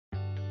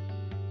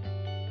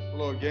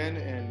Hello again,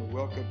 and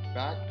welcome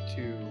back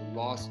to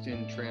Lost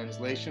in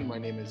Translation. My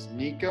name is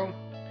Nico.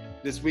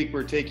 This week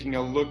we're taking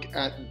a look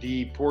at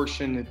the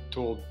portion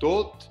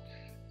Toldot,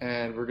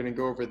 and we're going to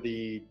go over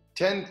the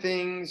 10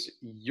 things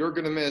you're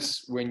going to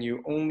miss when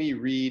you only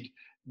read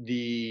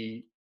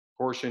the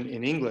portion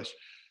in English.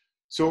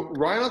 So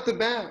right off the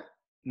bat,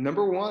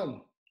 number one.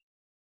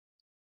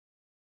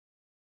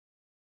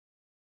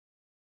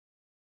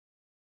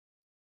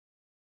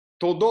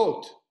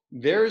 Toldot,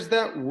 there's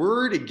that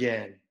word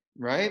again,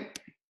 right?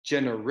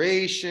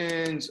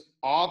 Generations,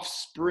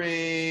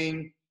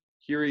 offspring,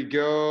 here we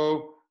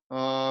go.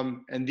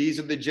 And these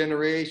are the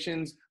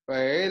generations.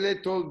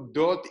 Va'ele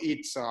toldot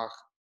Yitzchak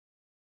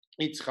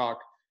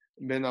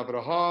ben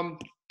Abraham.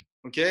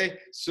 Okay,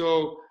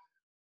 so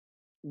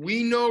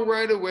we know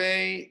right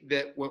away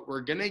that what we're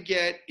going to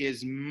get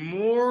is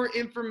more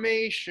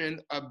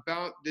information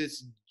about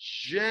this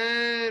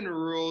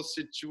general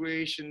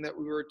situation that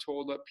we were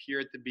told up here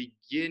at the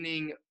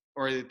beginning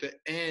or at the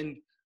end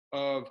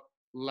of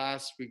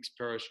last week's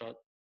parashat,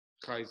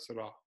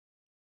 Chayesra.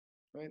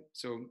 Right?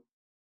 So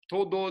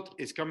Toldot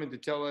is coming to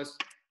tell us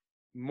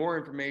more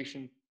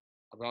information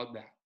about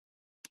that.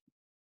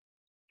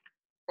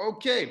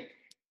 Okay,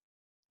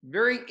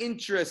 very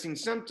interesting.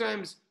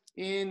 Sometimes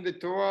in the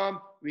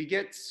Torah, we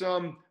get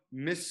some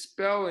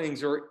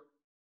misspellings or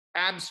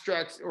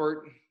abstracts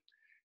or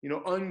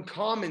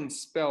uncommon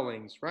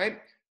spellings, right?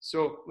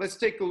 So let's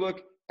take a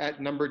look at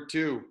number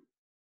 2.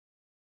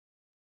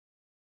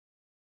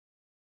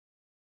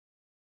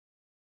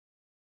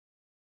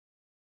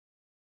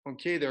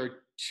 Okay, there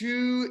are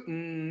two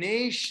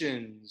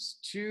nations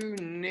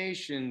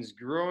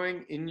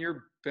growing in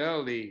your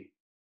belly,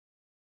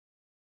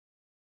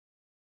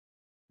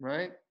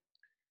 right?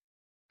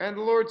 And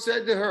the Lord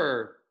said to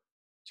her,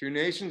 2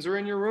 nations are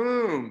in your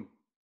womb.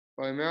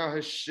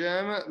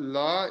 Hashem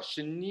la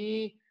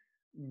shani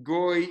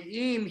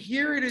goyim.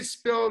 Here it is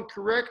spelled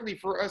correctly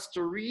for us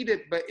to read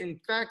it, but in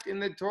fact in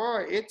the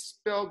Torah it's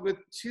spelled with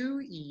 2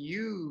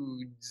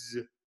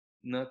 yuds,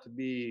 not to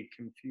be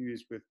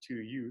confused with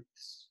 2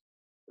 youths,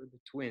 or the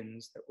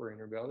twins that were in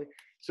her belly.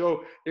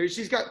 So there,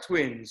 she's got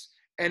twins,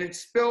 and it's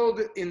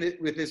spelled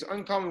with this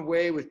uncommon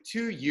way with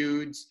 2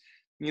 yuds,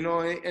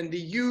 and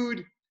the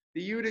yud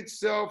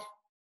itself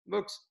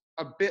looks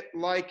a bit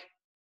like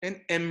an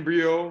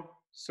embryo,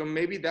 so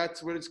maybe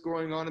that's what it's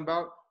going on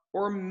about.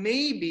 Or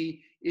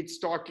maybe it's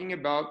talking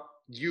about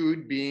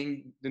Yud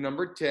being the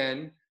number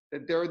 10,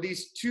 that there are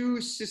these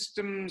 2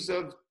 systems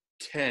of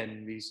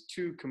 10, these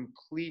 2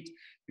 complete,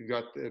 you've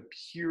got the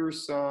pure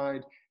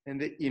side and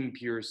the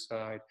impure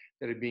side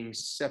that are being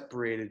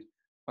separated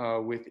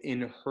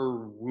within her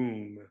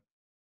womb.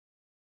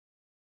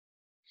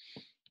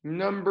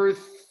 Number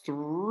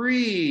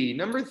 3.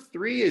 Number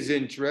 3 is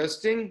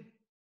interesting.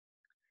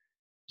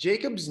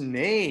 Jacob's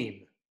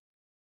name.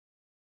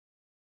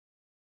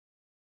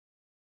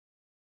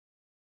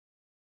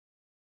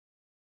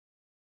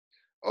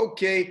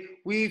 Okay,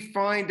 we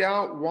find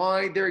out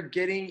why they're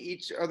getting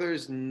each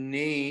other's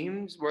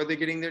names, why they're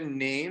getting their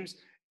names.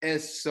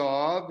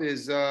 Esav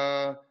is,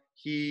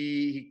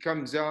 he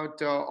comes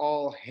out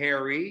all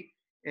hairy,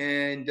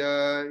 and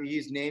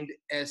he's named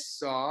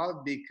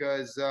Esav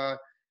because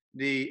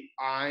the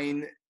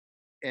Ein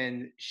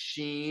and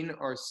Sheen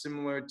are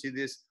similar to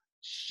this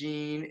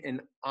Sheen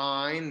and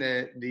Ein,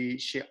 the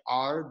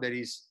She'ar, that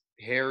he's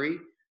hairy,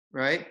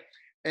 right?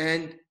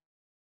 And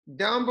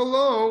down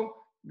below,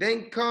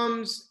 then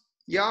comes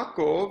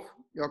Yaakov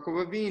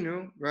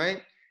Avinu,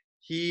 right?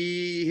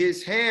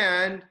 His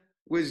hand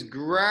was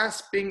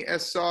grasping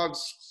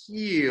Esav's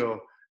heel,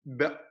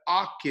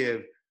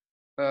 be'akiv.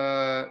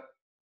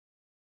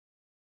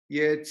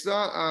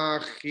 Yetza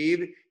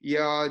achiv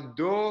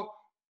yado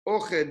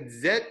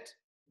ochedzet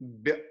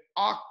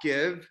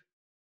be'akiv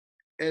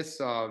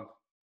Esav,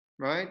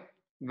 right?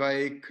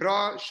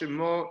 Vayikra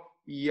shemo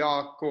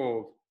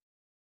Yaakov.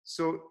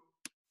 So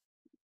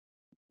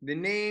the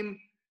name,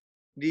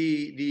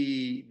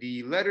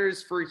 the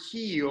letters for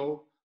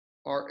heel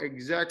are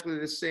exactly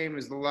the same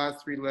as the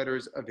last 3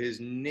 letters of his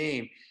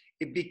name.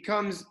 It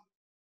becomes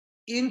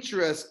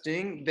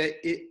interesting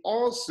that it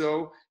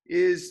also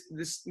is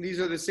this. These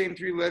are the same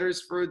 3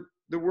 letters for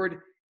the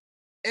word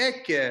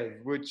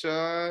ekev, which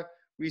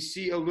we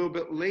see a little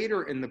bit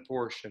later in the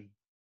portion,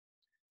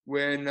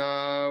 when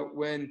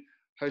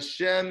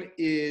Hashem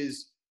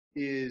is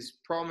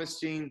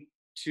promising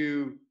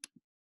to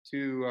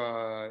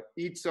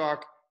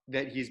Yitzchak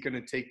that he's going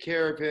to take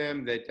care of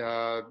him, that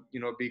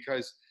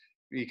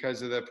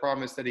because of the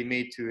promise that he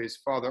made to his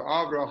father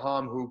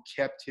Abraham, who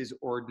kept his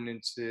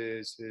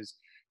ordinances,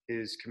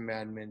 his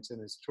commandments,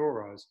 and his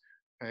Torahs,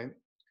 right?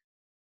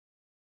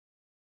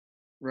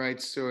 Right.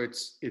 So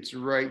it's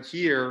right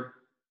here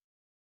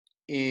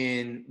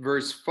in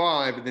verse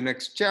 5 of the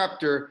next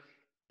chapter.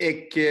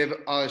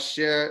 Ekev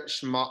asher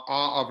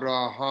shma'a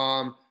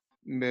Abraham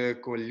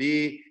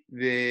mekoli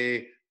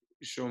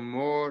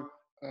ve'shomor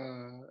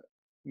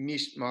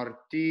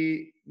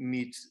mishmarti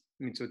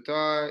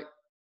mitzotai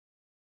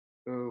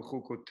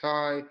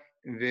chukotai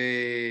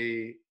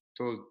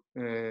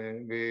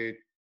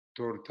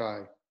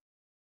Tortai,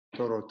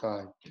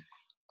 Torotai.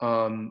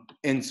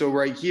 And so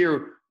right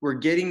here, we're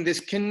getting this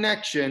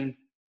connection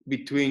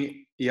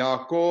between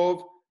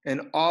Yaakov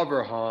and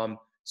Abraham,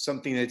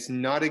 something that's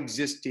not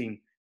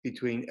existing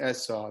between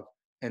Esav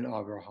and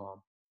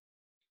Abraham.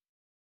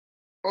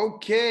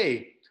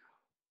 Okay,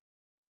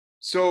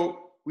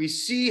 so we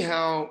see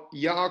how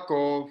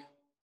Yaakov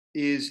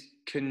is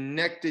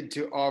connected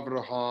to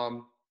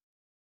Abraham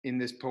in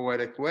this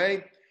poetic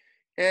way.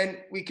 And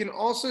we can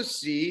also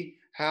see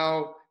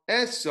how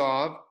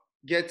Esav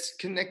gets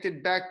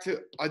connected back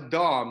to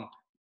Adam.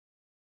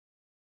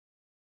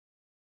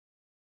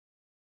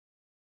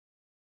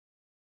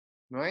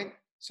 Right?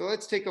 So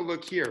let's take a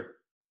look here.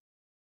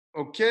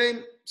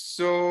 Okay,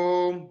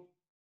 so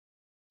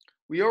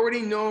we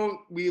already know,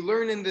 we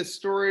learn in this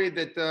story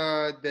that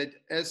that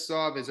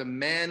Esav is a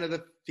man of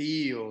the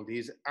field.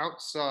 He's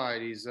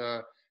outside.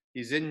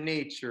 He's in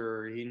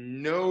nature. He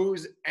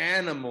knows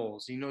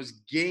animals. He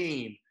knows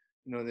game.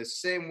 You know, the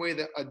same way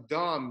that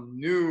Adam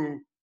knew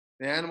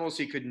the animals,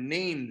 he could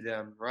name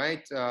them.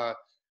 Right.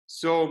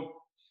 So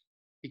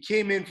he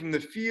came in from the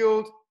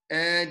field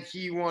and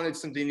he wanted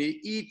something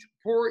to eat.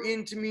 Pour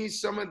into me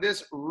some of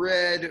this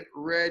red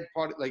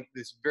pot, like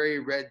this very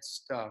red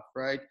stuff,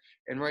 right?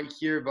 And right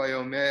here,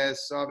 Vayomer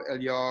Esav el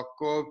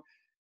Yaakov,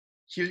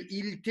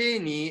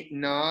 Hil'ilteni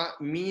na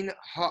min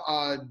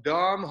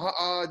ha'adam,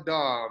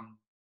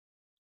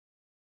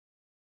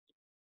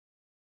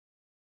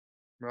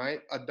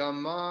 right?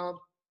 Adama,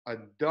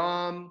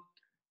 Adam,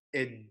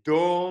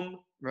 Edom,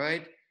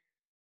 right?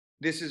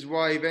 This is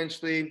why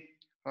eventually,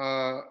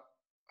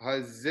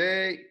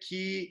 Hazeh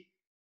ki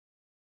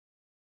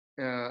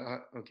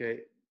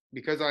okay,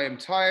 because I am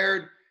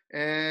tired,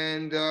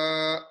 and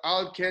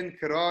Al Ken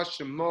Kara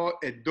Shemo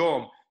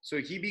Edom. So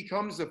he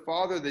becomes the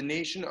father of the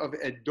nation of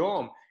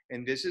Edom,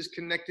 and this is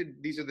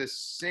connected. These are the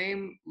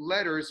same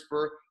letters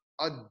for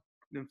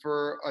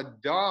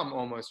Adam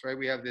almost, right?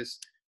 We have this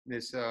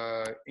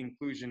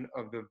inclusion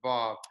of the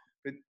Vav,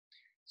 but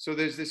so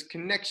there's this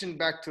connection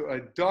back to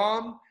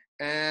Adam,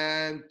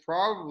 and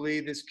probably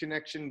this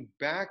connection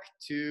back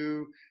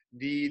to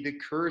the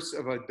curse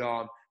of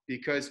Adam,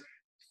 because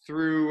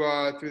through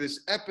this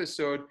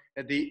episode,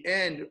 at the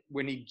end,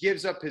 when he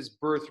gives up his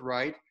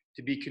birthright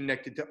to be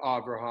connected to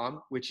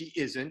Abraham, which he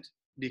isn't,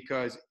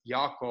 because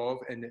Yaakov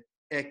and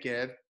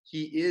Ekev,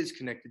 he is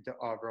connected to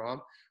Abraham.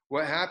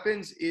 What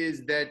happens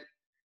is that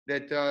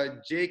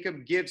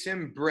Jacob gives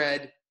him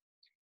bread,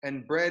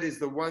 and bread is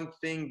the one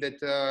thing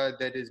that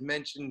is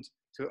mentioned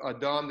to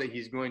Adam, that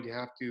he's going to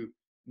have to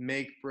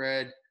make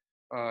bread,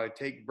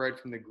 take bread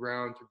from the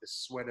ground through the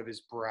sweat of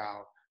his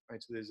brow.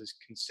 Right? So there's this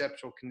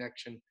conceptual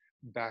connection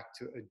back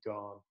to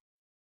Adam.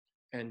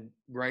 And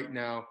right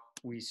now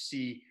we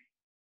see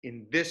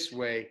in this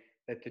way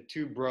that the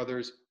two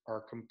brothers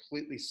are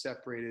completely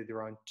separated.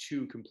 They're on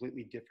two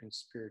completely different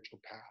spiritual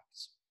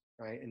paths,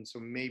 right? And so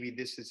maybe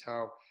this is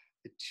how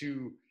the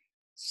two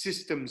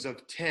systems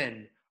of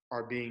 10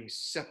 are being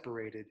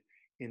separated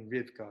in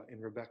Rivka,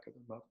 in Rebecca,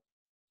 the mother.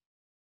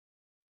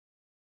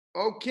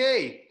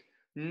 Okay,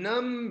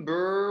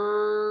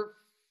 number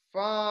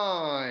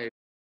 5.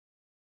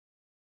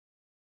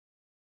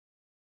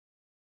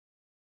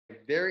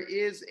 There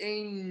is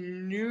a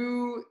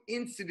new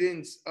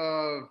incidence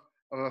of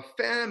a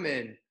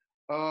famine,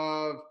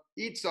 of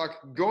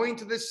Yitzhak going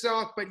to the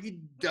south, but he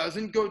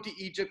doesn't go to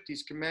Egypt.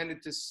 He's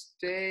commanded to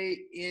stay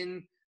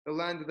in the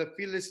land of the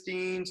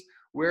Philistines,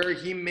 where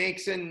he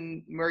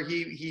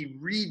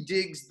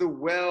redigs the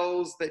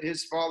wells that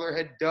his father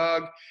had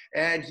dug,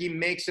 and he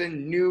makes a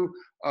new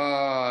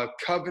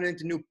covenant,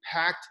 a new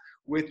pact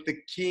with the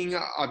king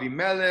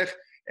Avimelech.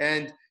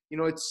 And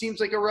it seems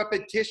like a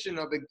repetition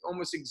of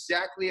almost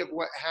exactly of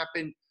what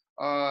happened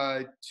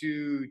to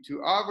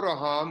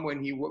Abraham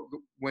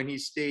when he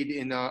stayed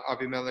in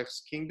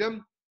Avimelech's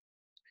kingdom.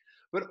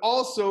 But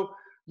also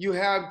you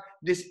have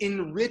this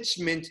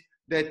enrichment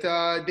that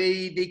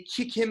they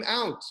kick him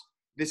out.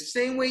 The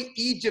same way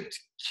Egypt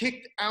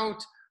kicked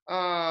out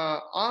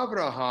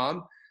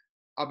Abraham,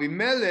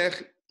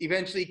 Abimelech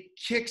eventually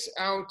kicks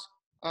out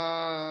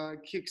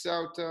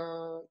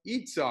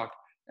Yitzhak,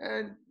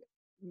 and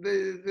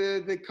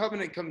the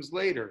covenant comes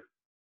later.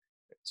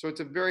 So it's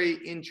a very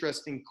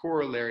interesting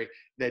corollary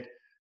that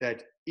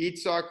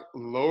Yitzhak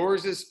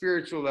lowers his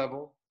spiritual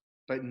level,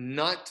 but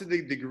not to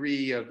the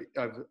degree of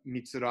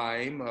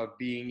Mitzrayim, of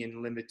being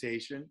in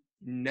limitation,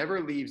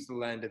 never leaves the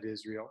land of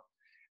Israel,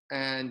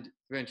 and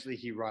eventually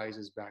he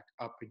rises back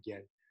up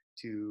again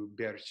to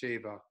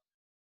Beersheba,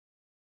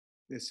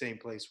 the same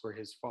place where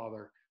his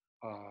father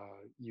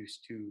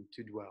used to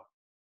dwell.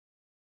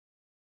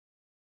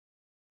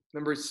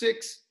 Number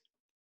 6,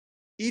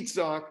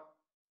 Yitzhak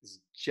is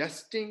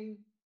jesting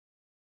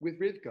with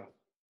Rivka.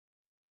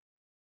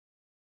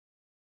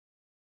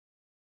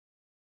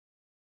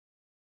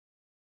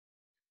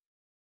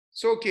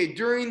 So, okay,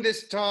 during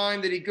this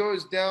time that he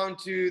goes down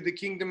to the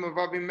kingdom of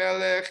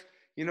Abimelech,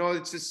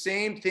 it's the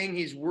same thing.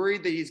 He's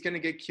worried that he's going to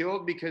get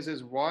killed because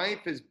his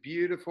wife is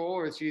beautiful,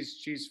 or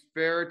she's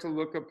fair to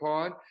look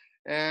upon.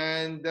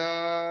 And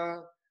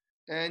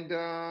and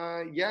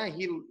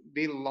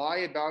they lie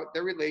about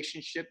their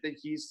relationship, that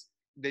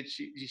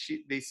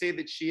they say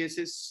that she is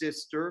his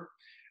sister,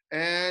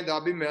 and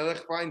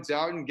Abimelech finds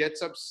out and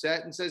gets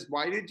upset and says,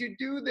 "Why did you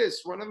do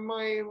this? One of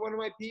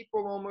my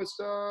people almost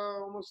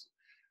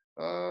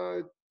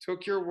uh,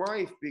 took your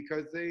wife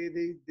because they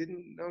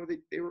didn't know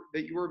that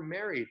you were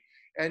married."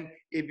 And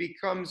it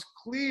becomes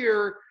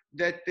clear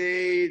that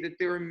they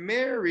were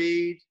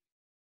married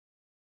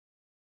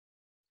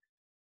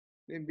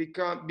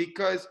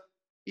because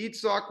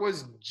Yitzhak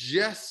was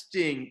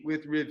jesting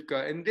with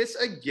Rivka. And this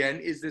again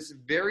is this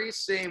very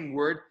same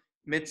word,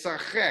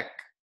 metzachek.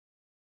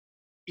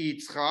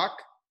 Yitzhak,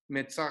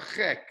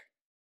 metzachek.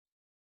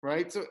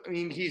 Right? So I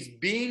mean he's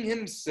being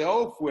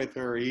himself with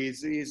her.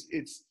 This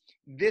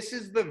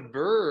is the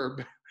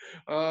verb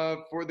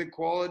for the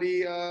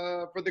quality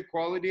of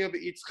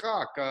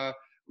Yitzhak.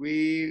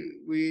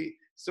 We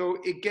so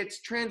it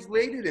gets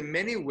translated in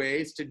many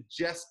ways to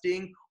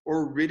jesting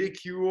or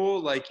ridicule,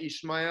 like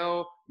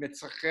Ishmael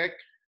metzachek,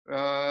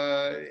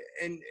 uh,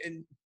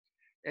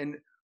 and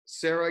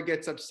Sarah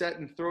gets upset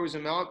and throws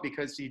him out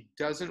because he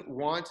doesn't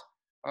want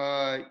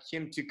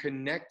him to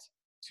connect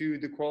to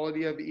the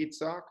quality of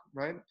Yitzhak,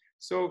 right?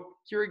 So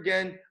here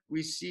again,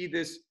 we see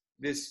this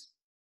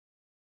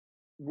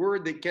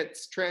word that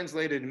gets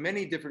translated in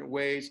many different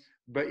ways,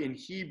 but in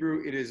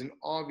Hebrew, it is an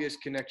obvious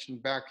connection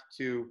back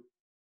to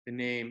the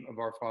name of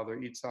our father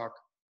Yitzhak.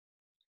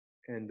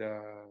 And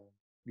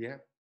yeah,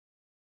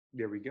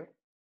 there we go.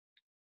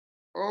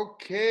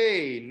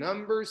 Okay,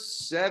 number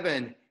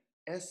 7,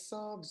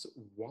 Esav's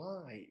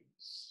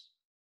wives.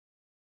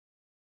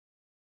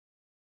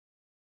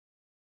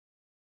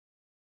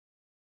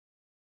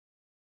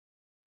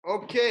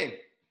 Okay,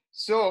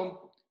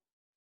 so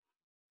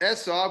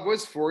Esav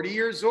was 40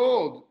 years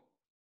old.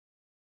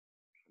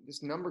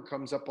 This number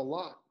comes up a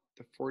lot.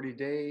 The 40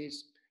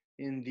 days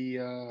in the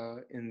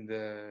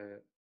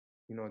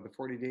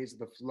 40 days of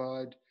the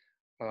flood.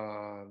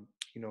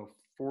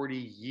 40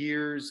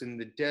 years in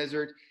the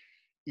desert.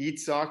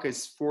 Yitzhak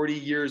is 40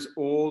 years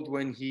old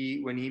when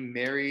he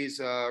marries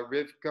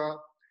Rivka,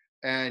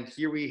 and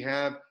here we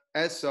have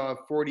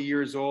Esav, 40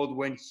 years old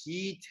when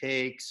he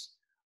takes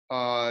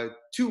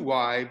 2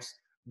 wives.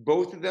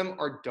 Both of them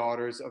are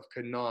daughters of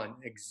Canaan.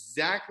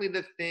 Exactly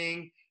the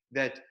thing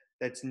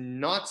that's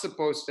not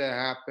supposed to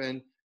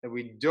happen. That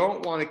we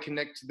don't want to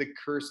connect to the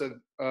curse of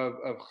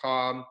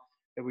Ham.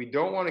 That we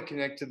don't want to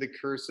connect to the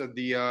curse of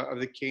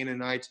the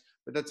Canaanites.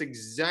 But that's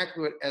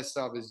exactly what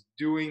Esav is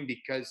doing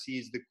because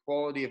he's the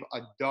quality of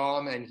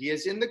Adam and he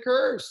is in the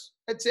curse.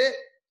 That's it.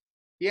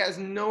 He has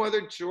no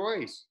other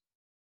choice,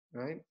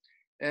 right?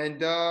 And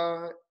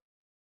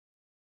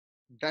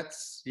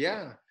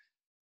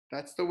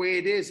that's the way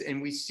it is.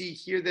 And we see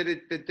here that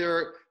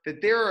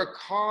they're a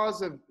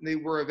cause of, they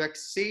were a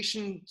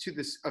vexation to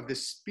this of the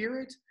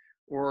spirit,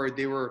 or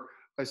they were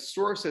a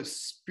source of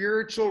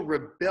spiritual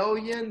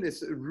rebellion.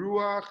 This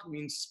ruach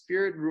means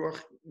spirit,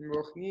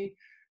 ruachni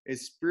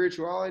is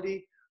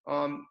spirituality.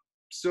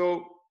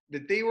 So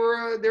that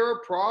they're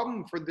a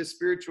problem for the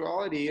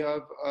spirituality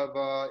of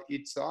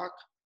Yitzhak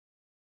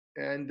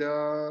and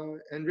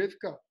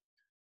Rivka,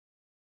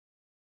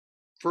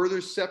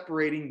 further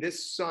separating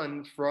this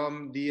son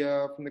from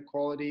the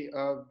quality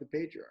of the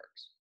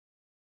patriarchs.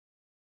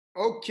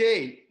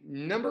 Okay,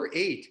 number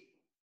 8,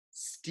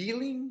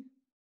 stealing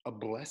a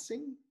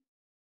blessing.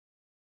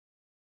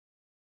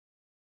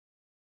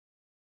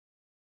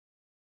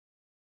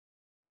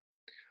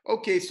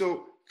 Okay,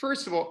 so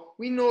first of all,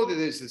 we know that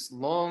there's this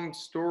long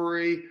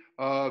story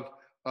of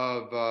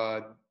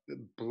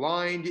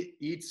blind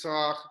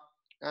Yitzhak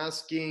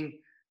asking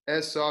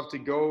Esav to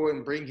go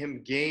and bring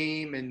him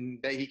game and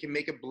that he can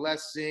make a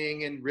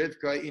blessing, and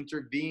Rivka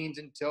intervenes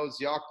and tells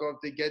Yaakov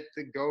to get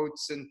the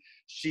goats, and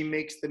she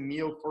makes the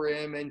meal for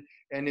him, and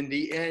in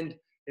the end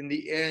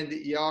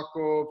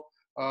Yaakov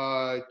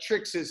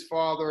tricks his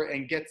father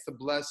and gets the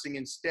blessing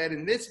instead,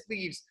 and this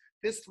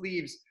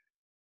leaves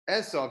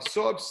Esav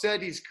so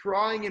upset, he's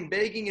crying and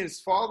begging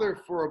his father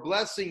for a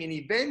blessing, and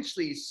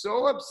eventually he's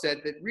so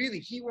upset that really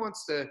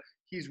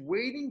he's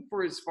waiting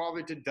for his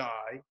father to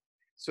die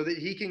so that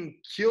he can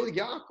kill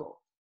Yaakov,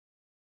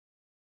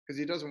 because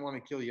he doesn't want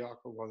to kill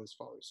Yaakov while his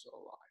father's still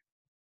alive.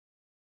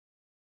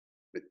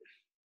 But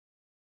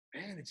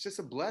man, it's just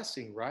a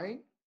blessing, right?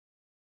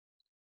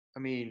 I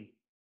mean,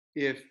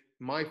 if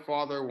my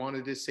father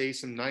wanted to say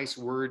some nice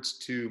words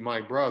to my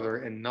brother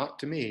and not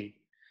to me,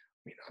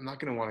 I'm not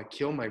going to want to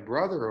kill my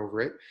brother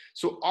over it.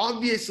 So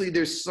obviously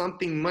there's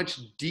something much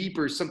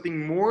deeper,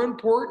 something more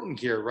important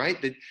here, right?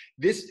 That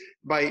this,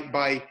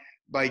 by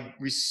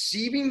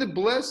receiving the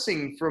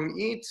blessing from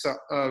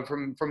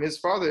from his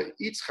father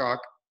Yitzchak,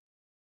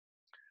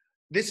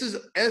 this is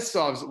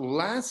Esav's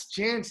last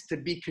chance to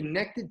be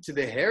connected to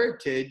the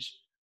heritage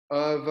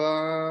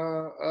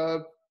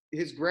of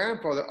his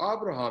grandfather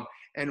Abraham.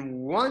 And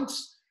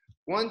once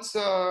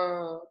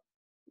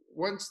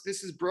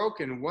this is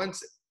broken,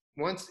 once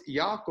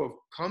Yaakov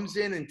comes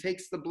in and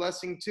takes the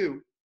blessing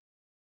too,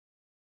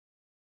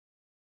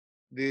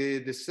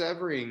 the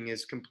severing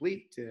is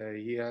complete.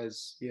 He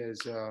has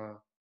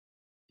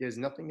He has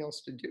nothing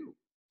else to do.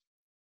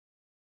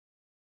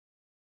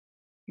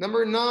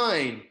 Number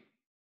 9.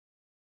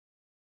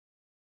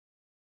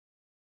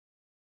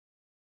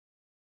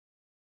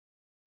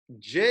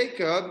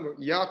 Jacob,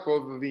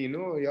 Yaakov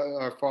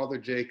Avinu, our father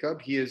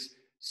Jacob, he is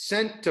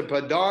sent to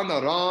Padan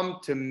Aram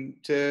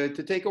to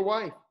take a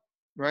wife,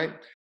 right?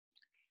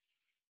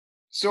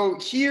 So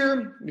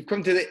here we've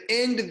come to the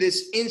end of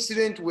this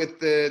incident with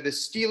the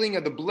stealing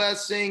of the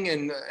blessing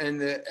and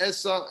the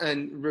Esav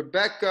and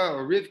Rebecca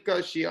or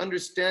Rivka. She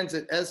understands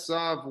that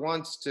Esav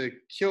wants to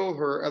kill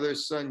her other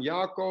son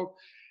Yaakov,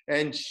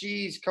 and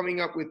she's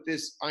coming up with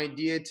this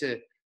idea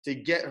to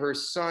get her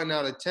son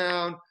out of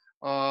town.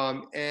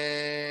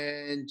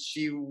 And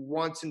she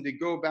wants him to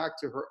go back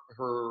to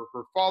her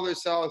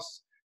father's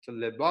house, to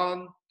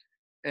Laban,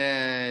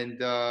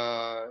 and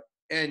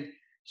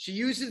she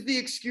uses the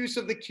excuse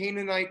of the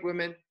Canaanite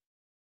women,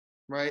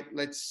 right?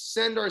 Let's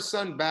send our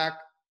son back.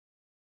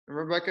 And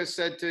Rebecca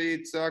said to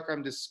Yitzhak,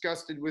 I'm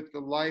disgusted with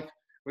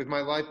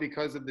my life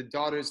because of the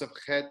daughters of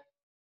Chet,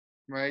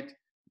 right?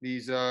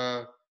 These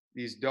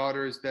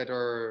daughters that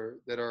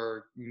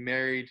are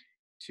married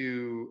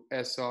to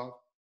Esav,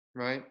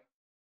 right?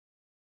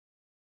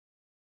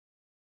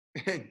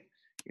 And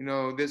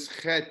this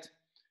Chet,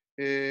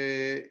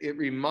 it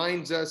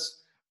reminds us.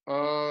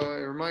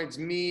 It reminds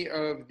me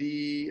of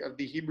the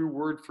Hebrew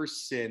word for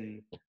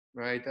sin,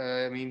 right?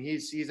 I mean,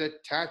 he's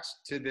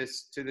attached to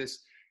this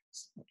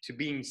to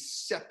being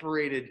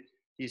separated.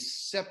 He's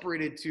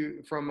separated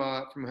from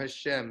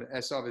Hashem.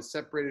 Esav is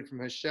separated from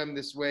Hashem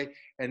this way,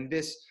 and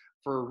this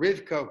for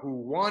Rivka, who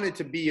wanted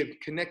to be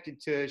connected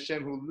to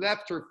Hashem, who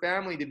left her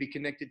family to be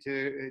connected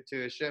to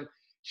Hashem.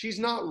 She's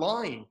not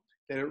lying.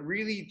 That it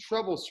really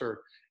troubles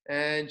her,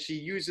 and she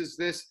uses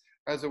this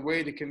as a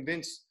way to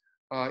convince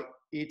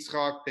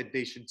Yitzchak that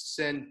they should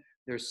send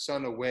their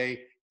son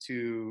away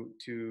to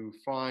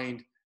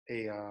find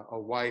a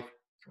wife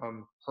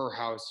from her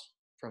house,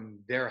 from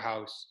their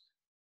house,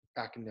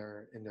 back in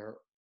their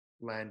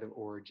land of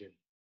origin.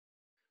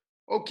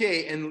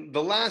 Okay, and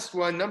the last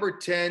one, number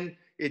 10.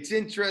 It's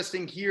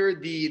interesting here.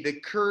 The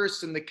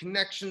curse and the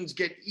connections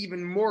get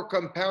even more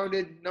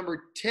compounded.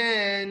 Number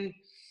 10.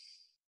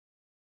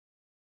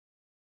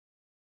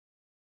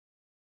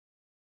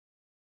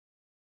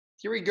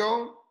 Here we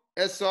go.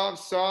 Esav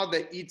saw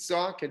that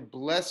Yitzhak had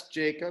blessed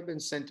Jacob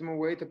and sent him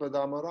away to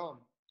Padan Aram.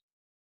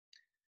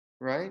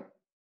 Right?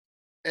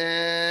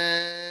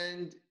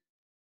 And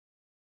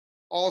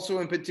also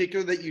in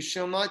particular that you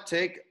shall not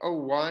take a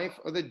wife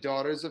of the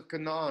daughters of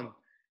Canaan.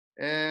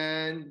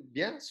 And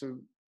so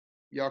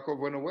Yaakov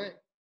went away.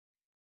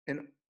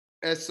 And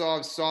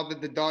Esav saw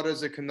that the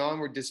daughters of Canaan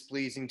were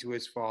displeasing to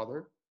his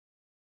father.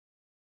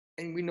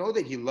 And we know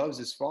that he loves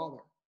his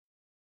father.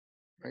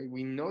 Right?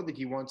 We know that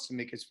he wants to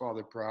make his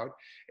father proud.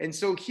 And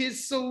so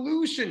his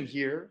solution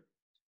here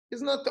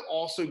is not to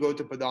also go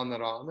to Padan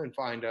Aram and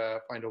find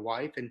a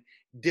wife and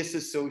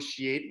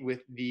disassociate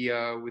with the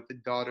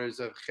daughters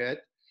of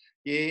Chet.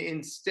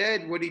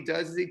 Instead, what he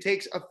does is he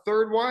takes a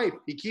third wife.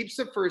 He keeps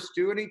the first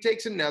two and he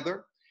takes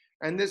another.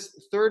 And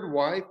this third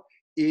wife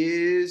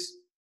is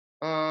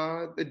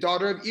the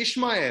daughter of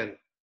Ishmael,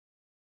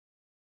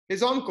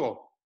 his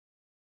uncle.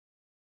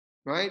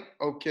 Right?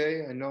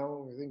 Okay, I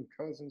know, I think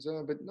cousins,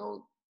 but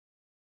no.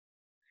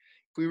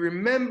 If we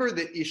remember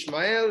that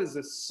Ishmael is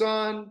the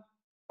son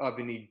of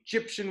an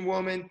Egyptian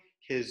woman,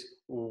 his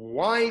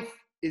wife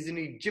is an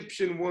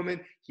Egyptian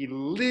woman, he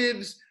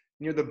lives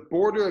near the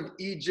border of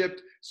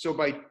Egypt. So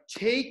by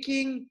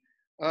taking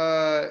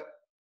Nabaioth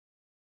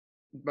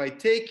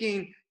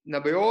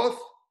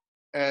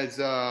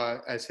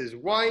as his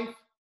wife,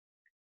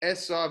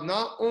 Esav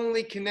not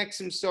only connects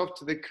himself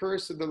to the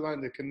curse of the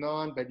land of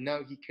Canaan, but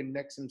now he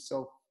connects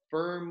himself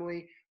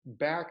firmly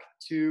back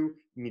to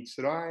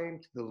Mitzrayim,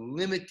 to the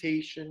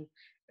limitation,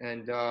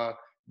 and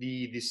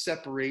the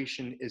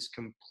separation is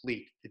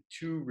complete. The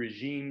two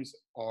regimes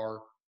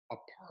are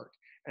apart,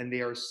 and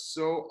they are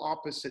so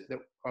opposite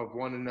of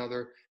one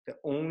another that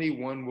only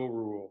one will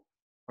rule.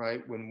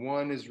 Right? When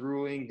one is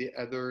ruling, the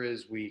other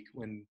is weak.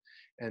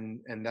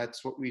 And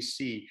that's what we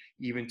see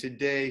even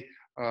today.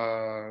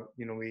 I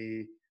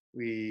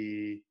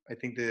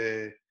think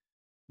the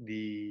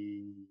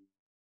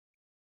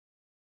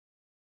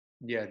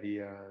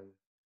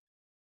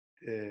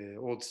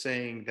old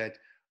saying that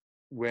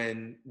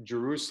when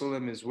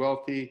Jerusalem is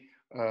wealthy,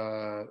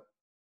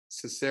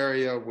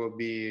 Caesarea will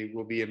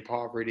be in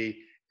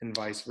poverty, and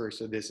vice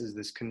versa. This is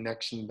this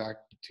connection back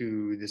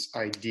to this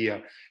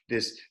idea.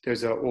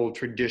 There's an old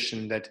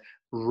tradition that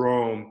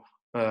Rome,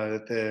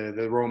 that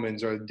the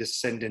Romans are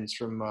descendants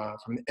from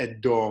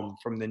Edom,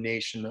 from the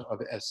nation of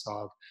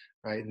Esav,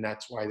 right? And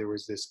that's why there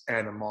was this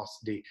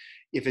animosity.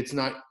 If it's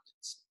not,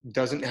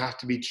 doesn't have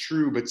to be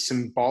true, but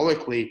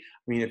symbolically, I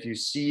mean, if you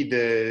see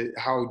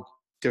how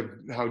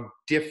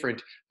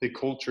different the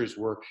cultures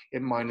were,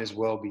 it might as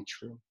well be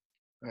true,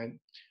 right?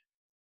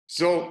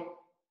 So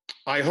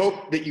I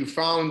hope that you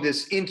found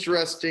this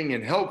interesting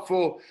and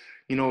helpful.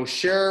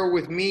 Share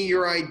with me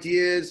your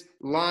ideas,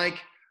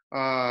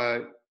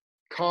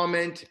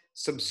 comment,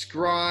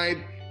 subscribe,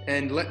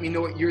 And let me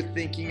know what you're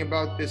thinking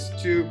about this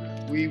too.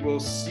 We will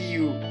see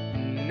you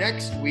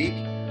next week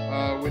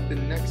with the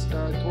next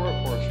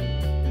Torah portion.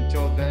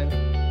 Until then,